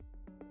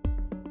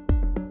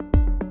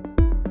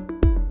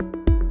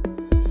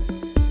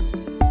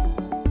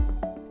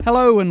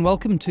Hello and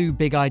welcome to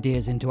Big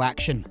Ideas into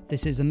Action.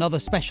 This is another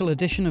special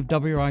edition of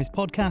WRI's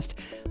podcast.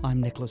 I'm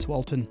Nicholas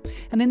Walton,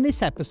 and in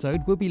this episode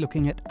we'll be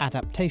looking at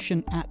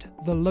adaptation at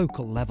the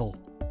local level.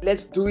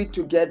 Let's do it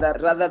together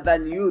rather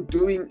than you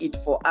doing it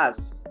for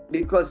us.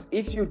 Because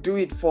if you do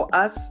it for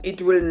us,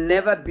 it will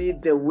never be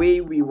the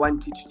way we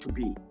want it to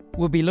be.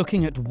 We'll be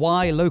looking at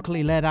why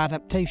locally led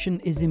adaptation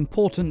is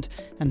important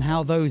and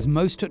how those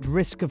most at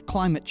risk of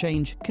climate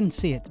change can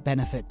see its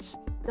benefits.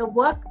 The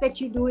work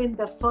that you do in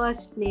the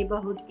first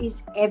neighborhood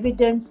is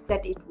evidence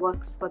that it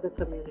works for the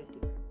community.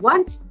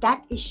 Once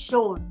that is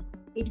shown,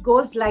 it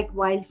goes like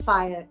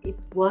wildfire if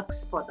it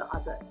works for the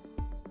others.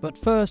 But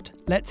first,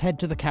 let's head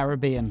to the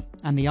Caribbean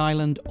and the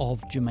island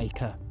of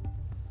Jamaica.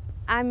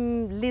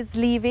 I'm Liz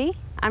Levy.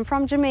 I'm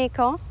from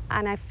Jamaica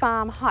and I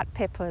farm hot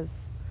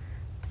peppers,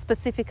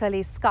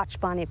 specifically Scotch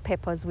bonnet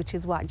peppers, which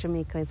is what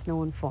Jamaica is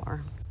known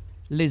for.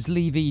 Liz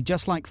Levy,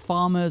 just like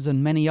farmers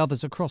and many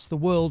others across the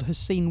world, has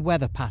seen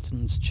weather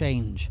patterns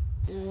change.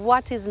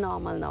 What is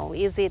normal now?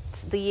 Is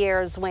it the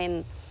years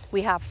when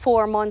we have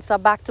 4 months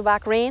of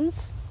back-to-back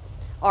rains?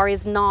 Or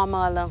is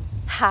normal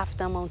half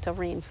the amount of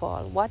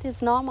rainfall? What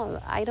is normal?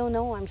 I don't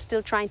know. I'm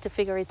still trying to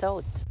figure it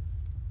out.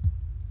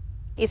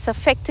 It's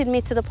affected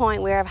me to the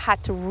point where I've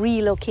had to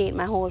relocate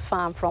my whole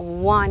farm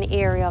from one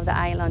area of the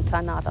island to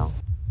another.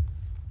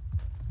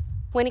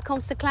 When it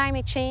comes to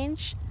climate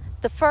change,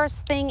 the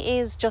first thing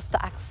is just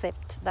to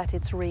accept that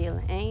it's real.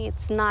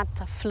 It's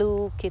not a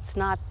fluke, it's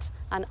not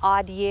an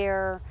odd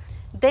year.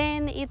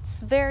 Then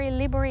it's very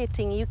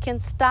liberating. You can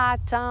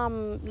start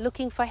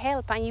looking for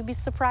help and you'll be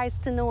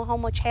surprised to know how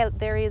much help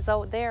there is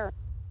out there.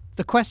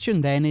 The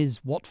question then is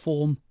what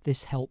form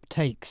this help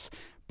takes.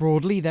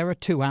 Broadly, there are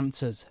two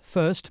answers.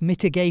 First,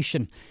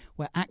 mitigation,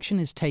 where action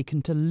is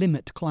taken to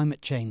limit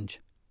climate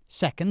change.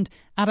 Second,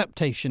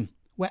 adaptation,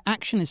 where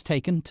action is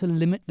taken to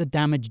limit the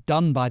damage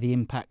done by the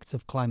impacts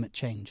of climate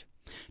change.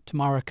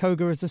 Tamara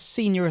Koga is a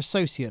senior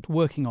associate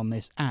working on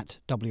this at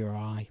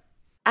WRI.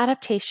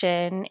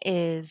 Adaptation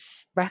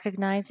is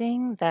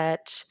recognizing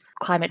that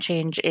climate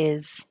change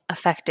is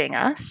affecting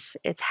us,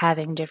 it's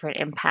having different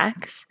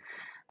impacts,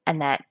 and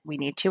that we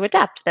need to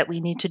adapt, that we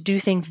need to do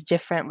things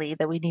differently,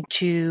 that we need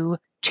to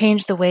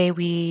change the way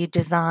we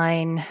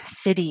design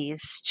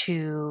cities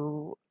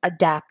to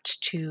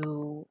adapt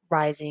to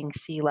rising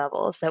sea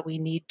levels, that we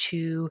need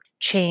to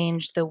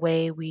change the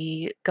way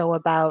we go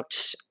about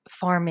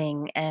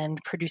farming and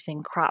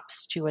producing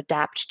crops to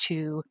adapt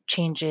to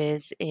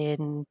changes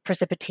in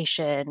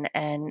precipitation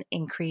and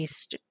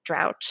increased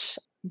drought,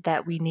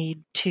 that we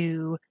need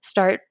to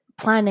start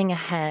planning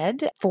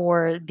ahead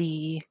for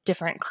the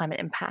different climate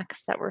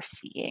impacts that we're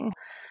seeing.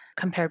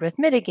 Compared with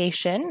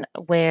mitigation,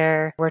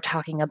 where we're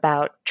talking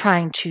about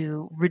trying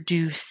to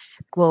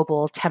reduce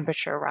global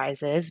temperature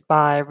rises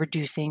by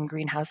reducing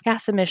greenhouse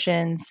gas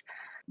emissions,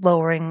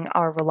 lowering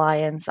our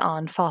reliance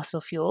on fossil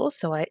fuels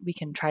so we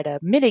can try to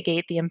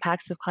mitigate the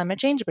impacts of climate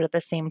change, but at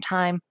the same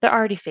time, they're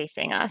already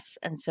facing us.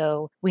 And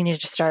so we need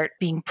to start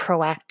being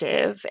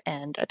proactive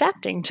and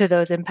adapting to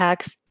those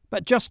impacts.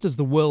 But just as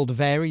the world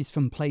varies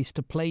from place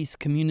to place,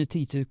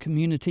 community to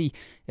community,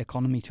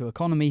 economy to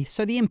economy,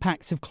 so the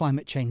impacts of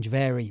climate change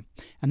vary.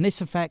 And this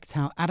affects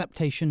how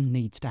adaptation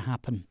needs to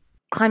happen.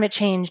 Climate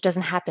change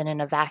doesn't happen in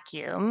a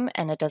vacuum,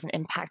 and it doesn't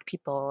impact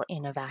people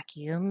in a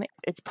vacuum.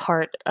 It's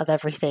part of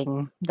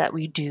everything that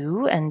we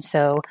do. And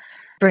so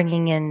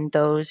bringing in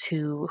those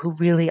who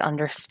really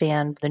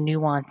understand the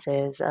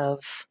nuances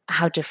of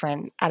how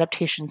different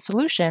adaptation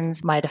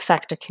solutions might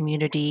affect a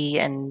community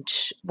and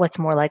what's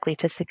more likely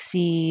to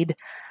succeed,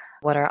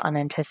 what are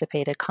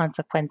unanticipated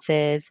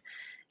consequences,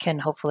 can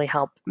hopefully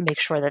help make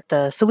sure that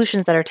the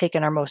solutions that are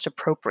taken are most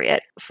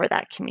appropriate for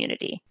that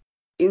community.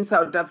 In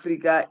South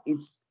Africa,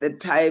 it's the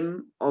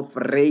time of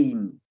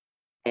rain,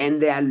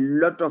 and there are a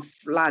lot of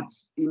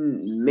floods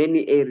in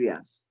many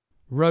areas.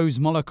 Rose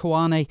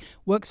Molokwane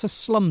works for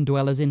Slum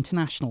Dwellers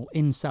International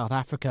in South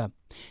Africa.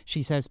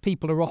 She says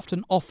people are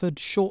often offered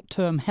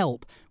short-term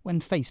help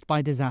when faced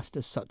by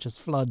disasters such as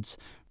floods,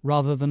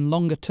 rather than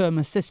longer-term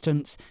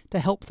assistance to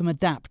help them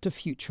adapt to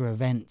future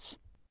events.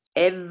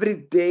 Every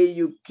day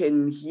you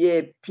can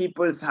hear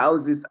people's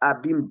houses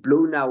are being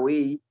blown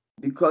away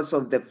because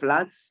of the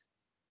floods.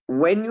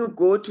 When you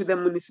go to the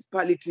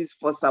municipalities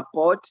for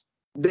support,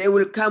 they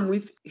will come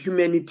with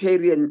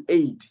humanitarian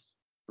aid.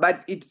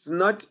 But it's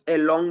not a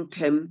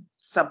long-term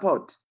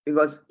support,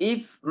 because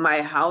if my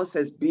house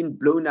has been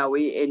blown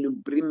away and you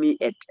bring me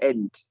a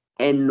tent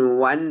and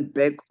one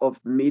bag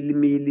of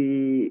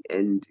mealie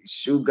and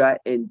sugar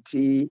and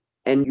tea,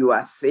 and you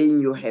are saying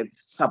you have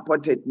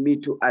supported me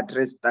to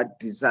address that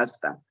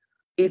disaster,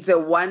 it's a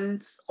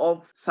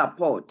once-off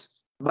support.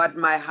 But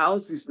my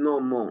house is no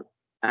more.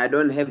 I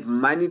don't have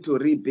money to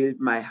rebuild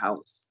my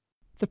house.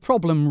 The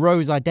problem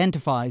Rose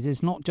identifies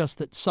is not just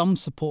that some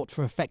support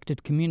for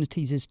affected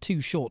communities is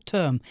too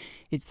short-term,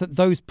 it's that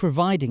those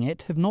providing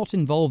it have not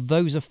involved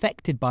those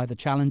affected by the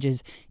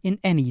challenges in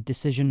any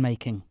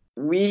decision-making.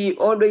 We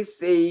always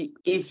say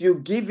if you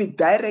give it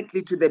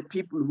directly to the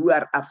people who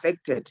are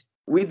affected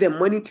with the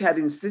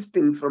monitoring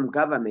system from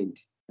government,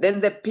 then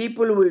the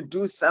people will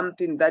do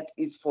something that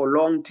is for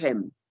long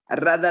term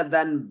rather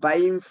than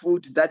buying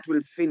food that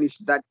will finish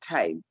that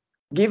time.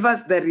 Give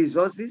us the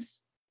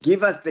resources,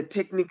 give us the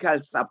technical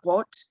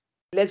support.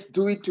 Let's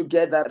do it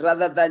together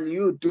rather than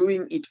you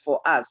doing it for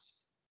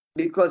us.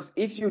 Because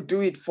if you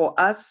do it for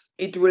us,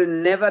 it will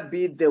never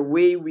be the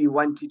way we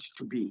want it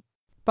to be.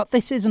 But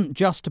this isn't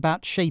just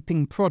about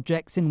shaping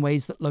projects in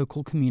ways that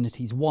local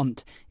communities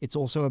want. It's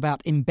also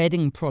about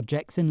embedding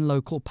projects in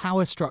local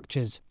power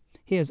structures.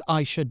 Here's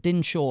Aisha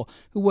Dinshaw,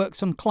 who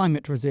works on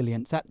climate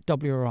resilience at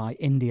WRI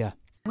India.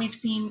 We've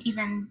seen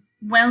even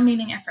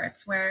well-meaning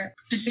efforts where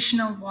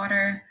traditional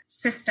water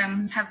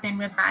systems have been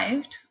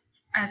revived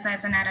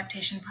as an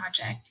adaptation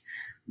project.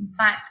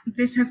 But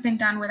this has been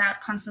done without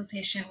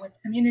consultation with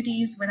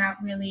communities, without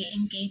really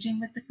engaging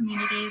with the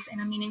communities in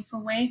a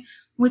meaningful way,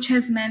 which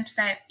has meant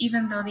that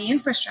even though the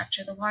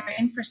infrastructure, the water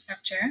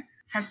infrastructure,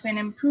 has been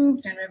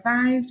improved and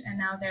revived, and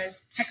now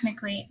there's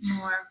technically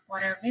more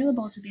water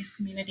available to these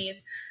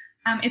communities,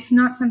 it's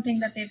not something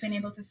that they've been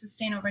able to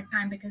sustain over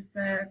time because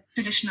the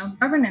traditional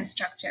governance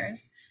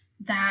structures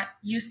that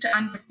used to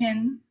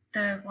underpin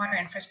the water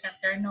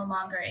infrastructure no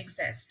longer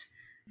exist.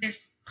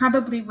 This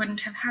probably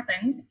wouldn't have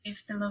happened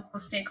if the local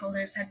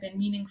stakeholders had been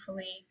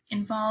meaningfully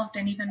involved,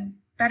 and even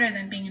better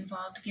than being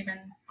involved, given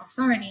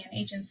authority and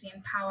agency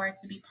and power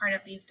to be part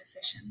of these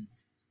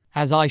decisions.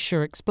 As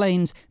Aisha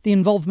explains, the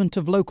involvement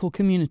of local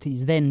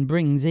communities then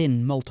brings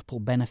in multiple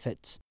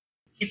benefits.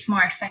 It's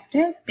more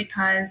effective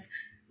because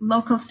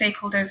local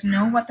stakeholders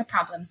know what the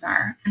problems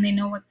are and they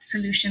know what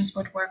solutions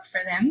would work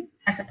for them,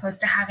 as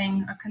opposed to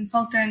having a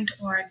consultant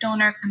or a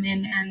donor come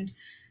in and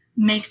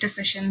make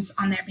decisions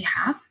on their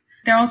behalf.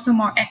 There are also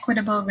more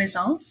equitable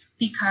results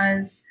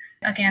because,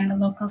 again, the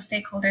local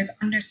stakeholders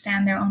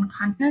understand their own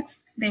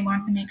context. They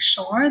want to make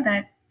sure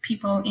that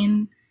people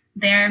in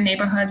their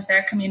neighborhoods,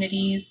 their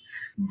communities,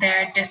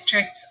 their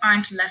districts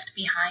aren't left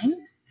behind,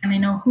 and they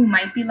know who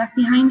might be left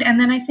behind. And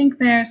then I think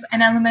there's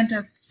an element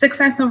of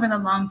success over the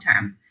long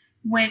term,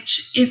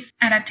 which, if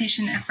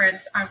adaptation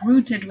efforts are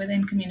rooted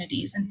within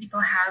communities and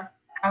people have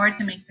power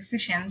to make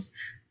decisions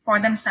for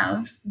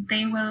themselves,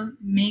 they will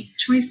make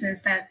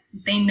choices that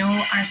they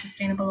know are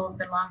sustainable over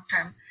the long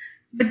term.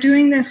 But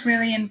doing this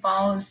really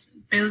involves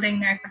building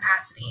their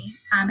capacity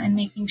and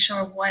making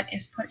sure what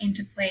is put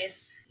into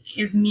place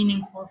is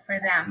meaningful for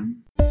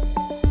them.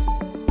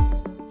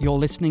 You're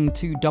listening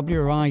to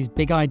WRI's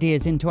Big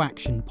Ideas into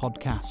Action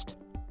podcast.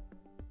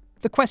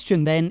 The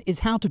question then is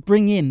how to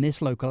bring in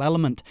this local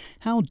element.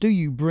 How do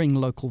you bring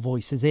local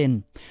voices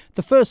in?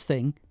 The first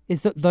thing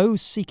is that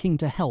those seeking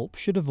to help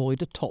should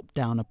avoid a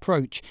top-down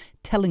approach,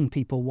 telling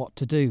people what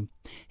to do.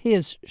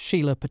 Here's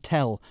Sheila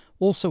Patel,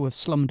 also of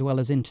Slum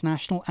Dwellers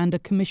International and a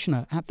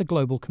commissioner at the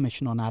Global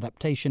Commission on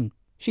Adaptation.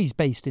 She's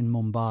based in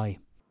Mumbai.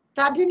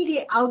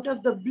 Suddenly, out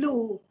of the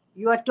blue,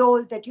 you are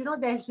told that,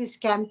 there's this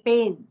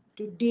campaign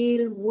to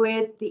deal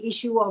with the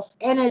issue of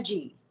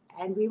energy,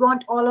 and we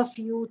want all of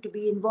you to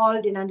be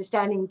involved in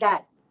understanding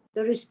that.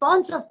 The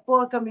response of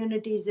poor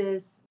communities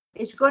is,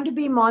 it's going to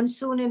be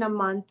monsoon in a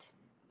month.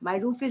 My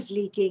roof is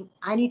leaking.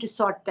 I need to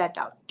sort that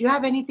out. Do you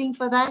have anything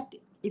for that?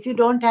 If you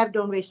don't have,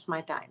 don't waste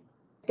my time.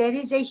 There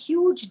is a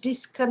huge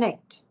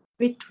disconnect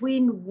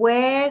between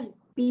where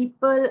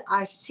people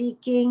are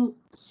seeking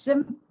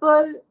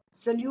simple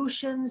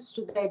solutions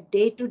to their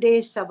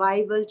day-to-day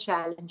survival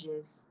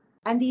challenges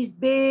and these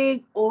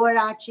big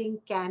overarching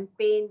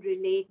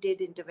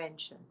campaign-related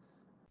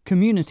interventions.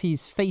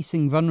 Communities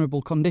facing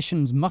vulnerable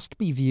conditions must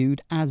be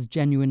viewed as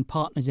genuine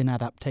partners in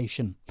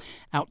adaptation.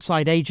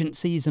 Outside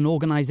agencies and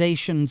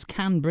organisations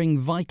can bring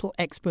vital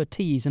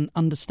expertise and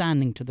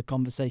understanding to the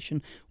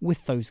conversation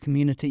with those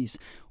communities,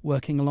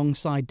 working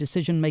alongside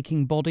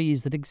decision-making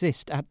bodies that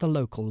exist at the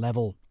local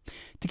level.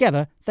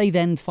 Together, they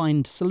then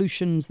find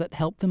solutions that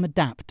help them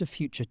adapt to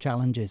future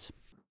challenges.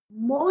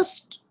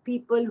 Most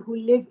people who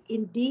live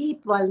in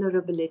deep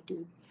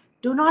vulnerability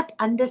do not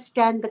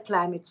understand the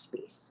climate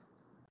space.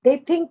 They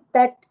think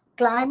that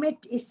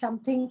climate is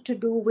something to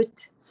do with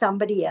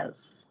somebody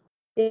else.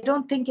 They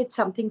don't think it's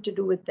something to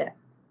do with them.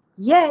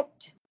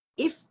 Yet,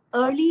 if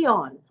early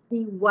on,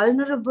 the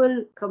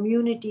vulnerable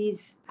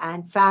communities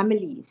and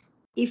families,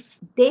 if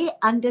they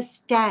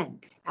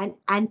understand and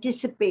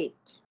anticipate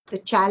the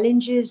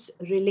challenges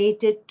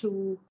related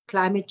to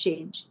climate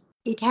change,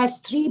 it has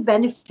three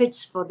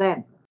benefits for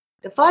them.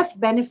 The first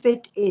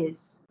benefit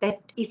is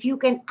that if you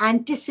can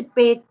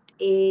anticipate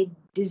a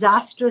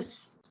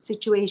disastrous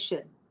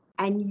situation,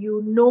 and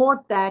you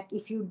know that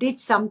if you did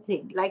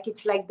something, like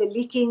it's like the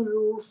leaking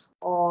roof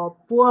or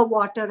poor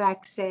water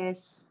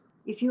access,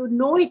 if you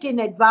know it in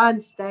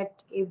advance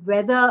that a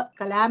weather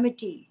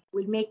calamity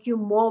will make you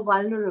more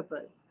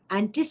vulnerable,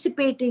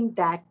 anticipating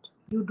that,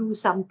 you do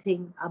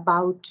something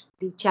about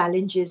the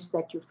challenges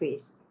that you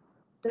face.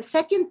 The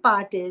second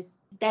part is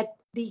that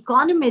the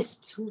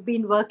economists who've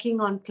been working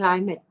on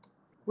climate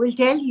will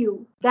tell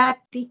you that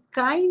the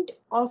kind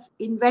of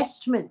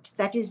investment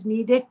that is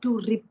needed to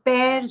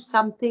repair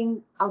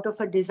something out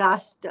of a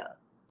disaster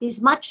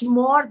is much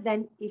more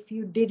than if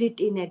you did it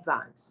in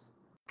advance.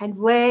 And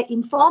where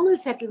informal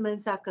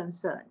settlements are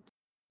concerned,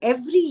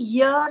 Every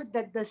year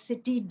that the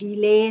city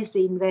delays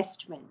the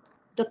investment,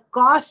 the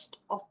cost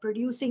of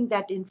producing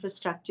that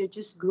infrastructure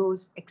just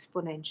grows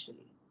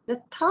exponentially.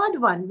 The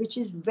third one, which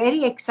is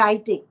very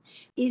exciting,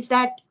 is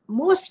that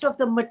most of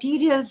the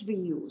materials we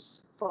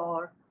use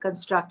for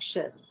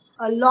construction,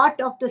 a lot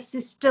of the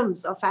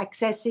systems of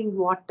accessing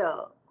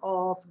water,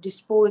 of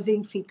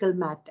disposing fecal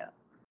matter,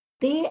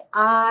 they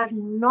are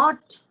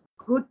not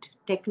good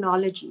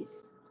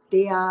technologies.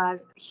 They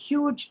are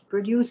huge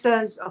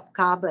producers of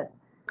carbon.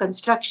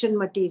 Construction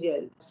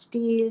material,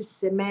 steel,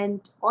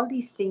 cement, all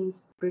these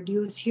things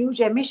produce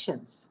huge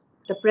emissions.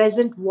 The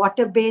present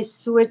water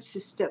based sewage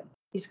system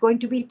is going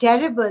to be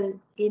terrible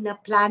in a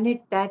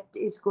planet that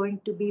is going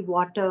to be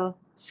water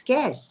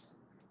scarce.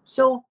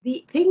 So,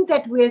 the thing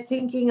that we're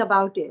thinking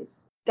about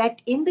is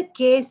that in the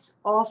case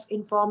of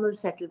informal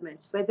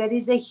settlements, where there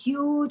is a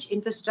huge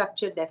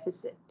infrastructure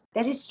deficit,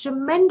 there is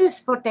tremendous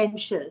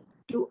potential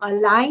to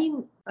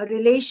align a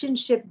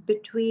relationship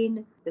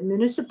between the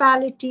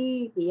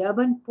municipality, the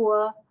urban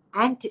poor,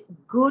 and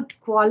good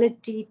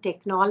quality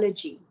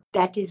technology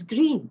that is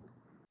green,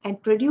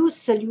 and produce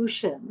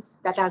solutions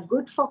that are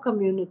good for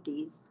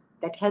communities,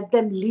 that help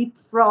them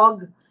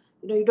leapfrog.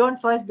 You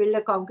don't first build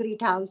a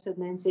concrete house and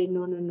then say,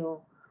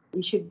 no,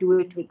 we should do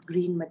it with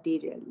green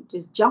material. You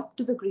just jump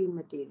to the green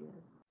material,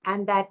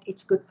 and that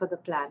it's good for the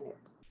planet.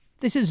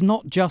 This is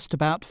not just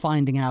about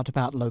finding out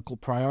about local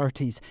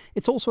priorities.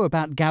 It's also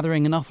about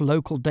gathering enough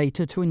local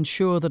data to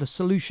ensure that a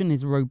solution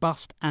is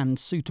robust and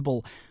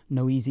suitable.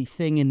 No easy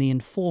thing in the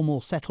informal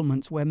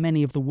settlements where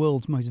many of the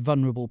world's most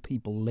vulnerable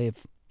people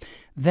live.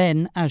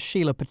 Then, as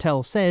Sheila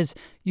Patel says,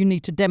 you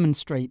need to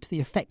demonstrate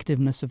the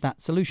effectiveness of that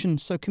solution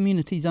so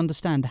communities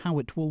understand how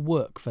it will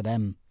work for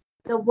them.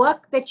 The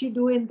work that you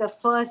do in the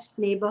first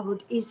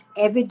neighborhood is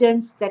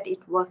evidence that it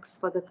works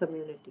for the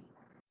community.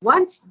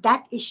 Once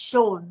that is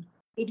shown,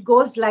 it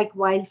goes like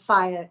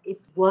wildfire if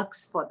it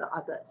works for the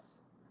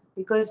others.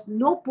 Because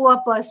no poor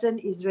person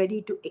is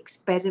ready to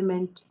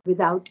experiment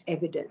without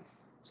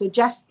evidence. So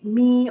just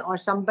me or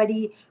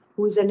somebody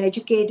who's an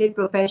educated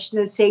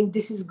professional saying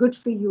this is good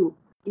for you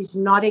is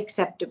not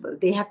acceptable.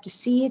 They have to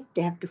see it,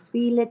 they have to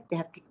feel it, they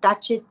have to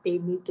touch it, they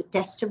need the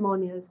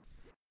testimonials.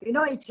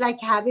 It's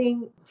like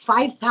having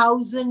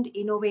 5,000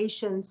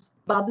 innovations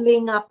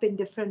bubbling up in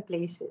different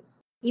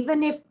places.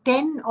 Even if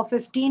 10 or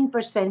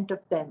 15%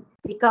 of them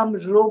become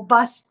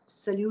robust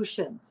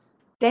solutions,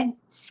 then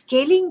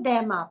scaling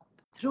them up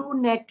through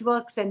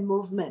networks and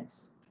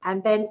movements,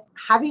 and then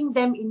having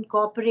them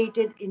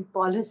incorporated in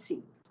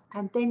policy,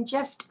 and then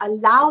just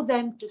allow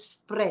them to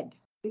spread.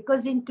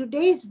 Because in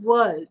today's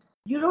world,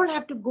 you don't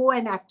have to go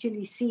and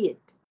actually see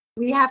it.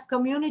 We have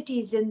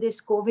communities in this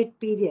COVID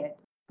period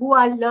who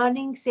are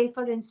learning, say,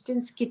 for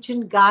instance,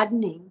 kitchen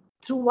gardening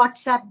through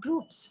WhatsApp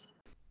groups.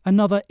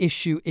 Another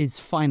issue is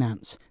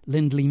finance.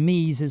 Lindley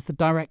Mees is the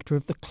director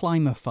of the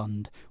Climate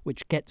Fund,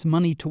 which gets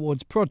money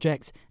towards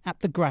projects at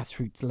the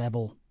grassroots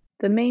level.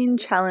 The main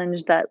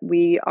challenge that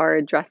we are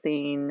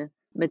addressing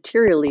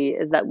materially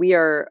is that we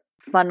are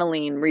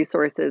funneling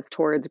resources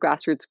towards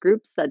grassroots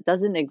groups that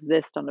doesn't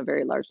exist on a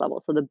very large level.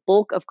 So the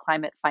bulk of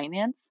climate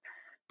finance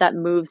that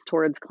moves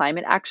towards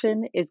climate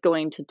action is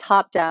going to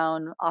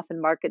top-down, often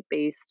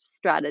market-based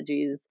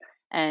strategies,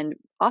 and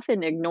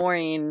often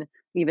ignoring,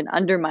 even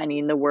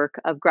undermining the work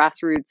of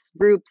grassroots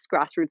groups,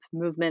 grassroots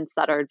movements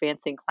that are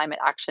advancing climate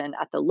action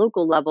at the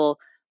local level,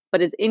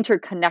 but is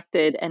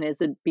interconnected and is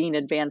being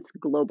advanced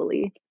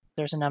globally.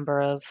 There's a number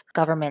of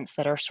governments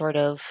that are sort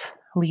of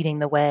leading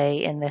the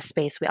way in this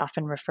space. We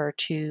often refer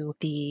to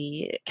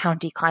the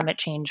county climate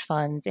change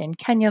funds in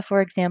Kenya,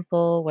 for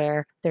example,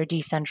 where they're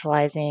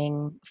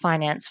decentralizing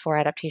finance for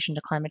adaptation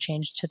to climate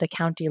change to the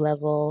county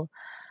level.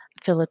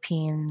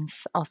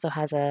 Philippines also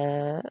has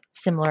a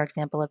similar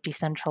example of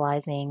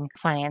decentralizing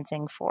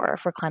financing for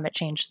climate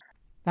change.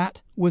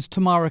 That was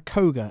Tamara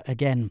Koga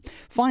again.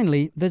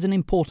 Finally, there's an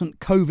important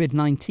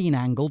COVID-19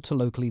 angle to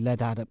locally led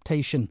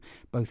adaptation,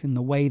 both in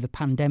the way the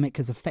pandemic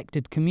has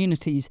affected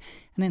communities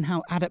and in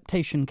how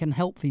adaptation can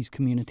help these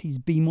communities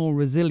be more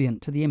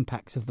resilient to the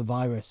impacts of the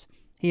virus.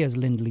 Here's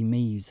Lindley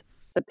Mees.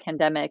 The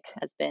pandemic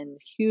has been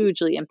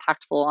hugely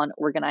impactful on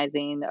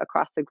organizing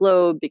across the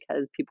globe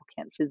because people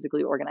can't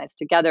physically organize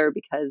together,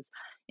 because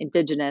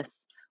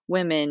Indigenous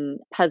women,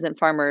 peasant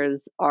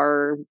farmers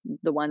are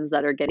the ones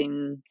that are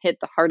getting hit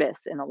the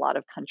hardest in a lot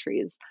of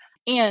countries.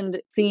 And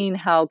seeing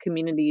how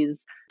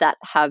communities that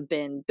have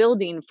been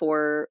building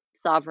for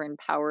sovereign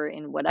power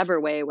in whatever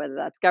way, whether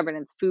that's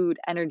governance, food,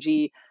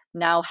 energy,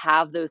 now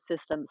have those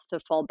systems to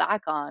fall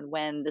back on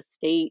when the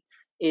state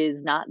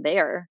is not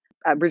there.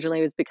 Originally,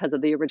 it was because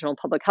of the original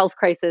public health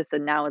crisis,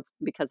 and now it's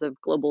because of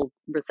global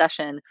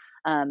recession.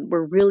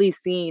 we're really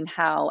seeing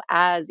how,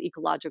 as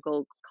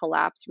ecological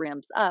collapse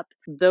ramps up,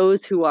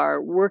 those who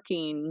are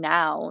working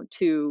now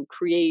to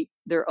create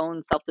their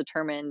own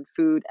self-determined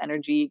food,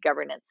 energy,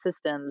 governance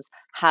systems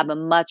have a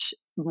much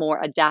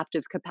more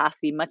adaptive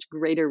capacity, much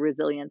greater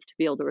resilience to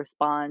be able to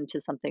respond to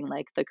something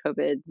like the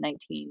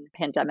COVID-19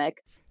 pandemic.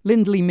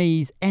 Lindley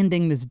Mees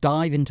ending this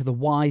dive into the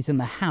whys and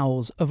the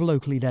hows of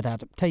locally led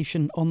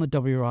adaptation on the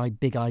WRI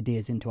Big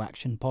Ideas into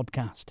Action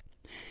podcast.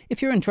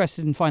 If you're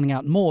interested in finding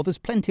out more, there's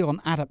plenty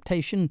on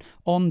adaptation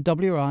on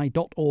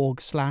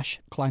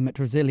wri.org/climate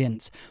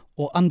resilience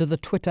or under the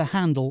Twitter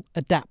handle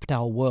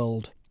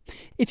AdaptOurWorld.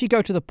 If you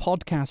go to the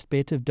podcast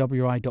bit of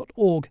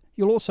wri.org,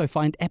 you'll also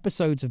find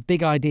episodes of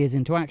Big Ideas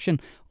into Action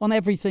on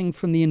everything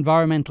from the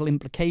environmental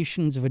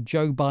implications of a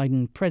Joe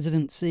Biden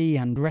presidency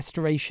and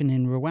restoration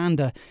in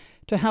Rwanda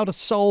to how to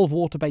solve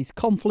water-based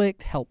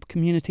conflict, help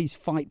communities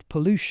fight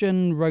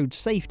pollution, road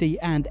safety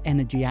and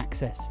energy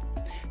access.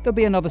 There'll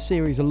be another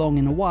series along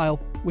in a while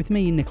with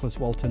me, Nicholas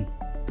Walton.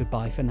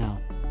 Goodbye for now.